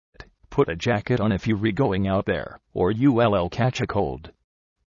put a jacket on if you're going out there, or you'll catch a cold.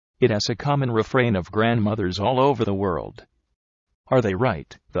 It's a common refrain of grandmothers all over the world. Are they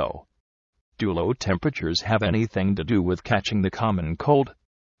right, though? Do low temperatures have anything to do with catching the common cold?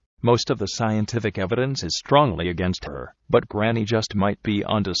 Most of the scientific evidence is strongly against her, but Granny just might be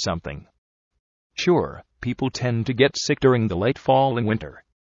onto something. Sure, people tend to get sick during the late fall and winter.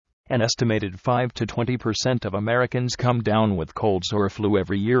 An estimated 5 to 20% of Americans come down with colds or flu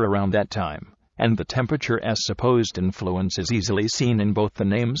every year around that time, and the temperature as supposed influence is easily seen in both the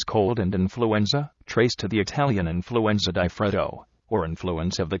names cold and influenza, traced to the Italian influenza di freddo, or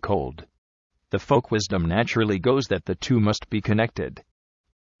influence of the cold. The folk wisdom naturally goes that the two must be connected.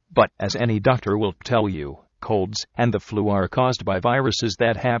 But, as any doctor will tell you, colds and the flu are caused by viruses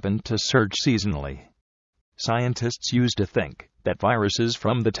that happen to surge seasonally. Scientists used to think that viruses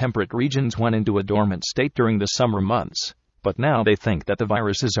from the temperate regions went into a dormant state during the summer months, but now they think that the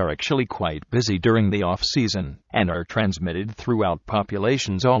viruses are actually quite busy during the off-season and are transmitted throughout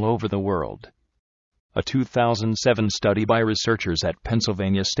populations all over the world. A 2007 study by researchers at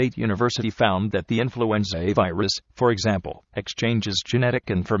Pennsylvania State University found that the influenza A virus, for example, exchanges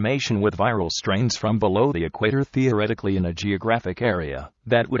genetic information with viral strains from below the equator, theoretically in a geographic area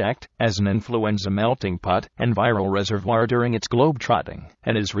that would act as an influenza melting pot and viral reservoir during its globe-trotting,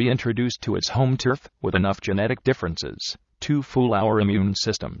 and is reintroduced to its home turf with enough genetic differences to fool our immune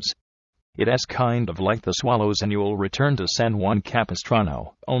systems. It's kind of like the Swallows' annual return to San Juan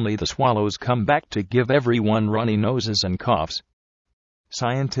Capistrano, only the swallows come back to give everyone runny noses and coughs.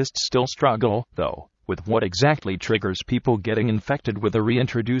 Scientists still struggle, though, with what exactly triggers people getting infected with the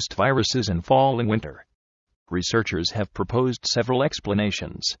reintroduced viruses in fall and winter. Researchers have proposed several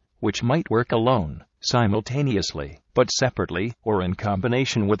explanations, which might work alone, simultaneously, but separately, or in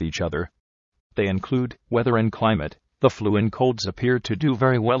combination with each other. They include weather and climate. The flu and colds appear to do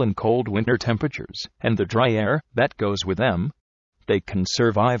very well in cold winter temperatures, and the dry air that goes with them. They can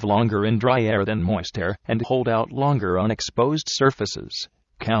survive longer in dry air than moist air and hold out longer on exposed surfaces,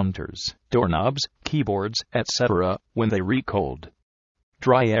 counters, doorknobs, keyboards, etc., when they recold.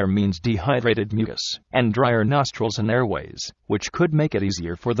 Dry air means dehydrated mucus and drier nostrils and airways, which could make it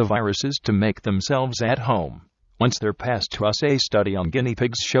easier for the viruses to make themselves at home. Once they're passed to us, a study on guinea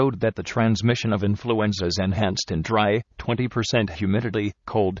pigs showed that the transmission of influenza is enhanced in dry, 20% humidity,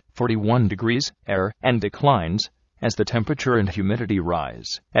 cold, 41 degrees, air, and declines as the temperature and humidity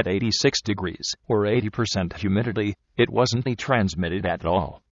rise. At 86 degrees, or 80% humidity, it wasn't transmitted at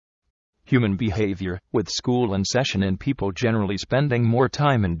all. Human behavior, with school in session and people generally spending more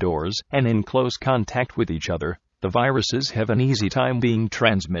time indoors and in close contact with each other, the viruses have an easy time being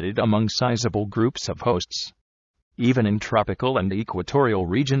transmitted among sizable groups of hosts. Even in tropical and equatorial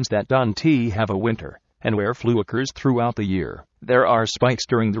regions that don't have a winter, and where flu occurs throughout the year, there are spikes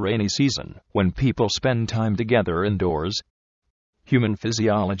during the rainy season, when people spend time together indoors. Human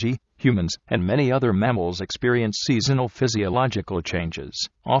physiology, humans and many other mammals experience seasonal physiological changes,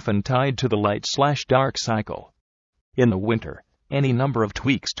 often tied to the light/dark cycle. In the winter, any number of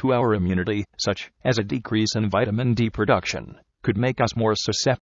tweaks to our immunity, such as a decrease in vitamin D production, could make us more susceptible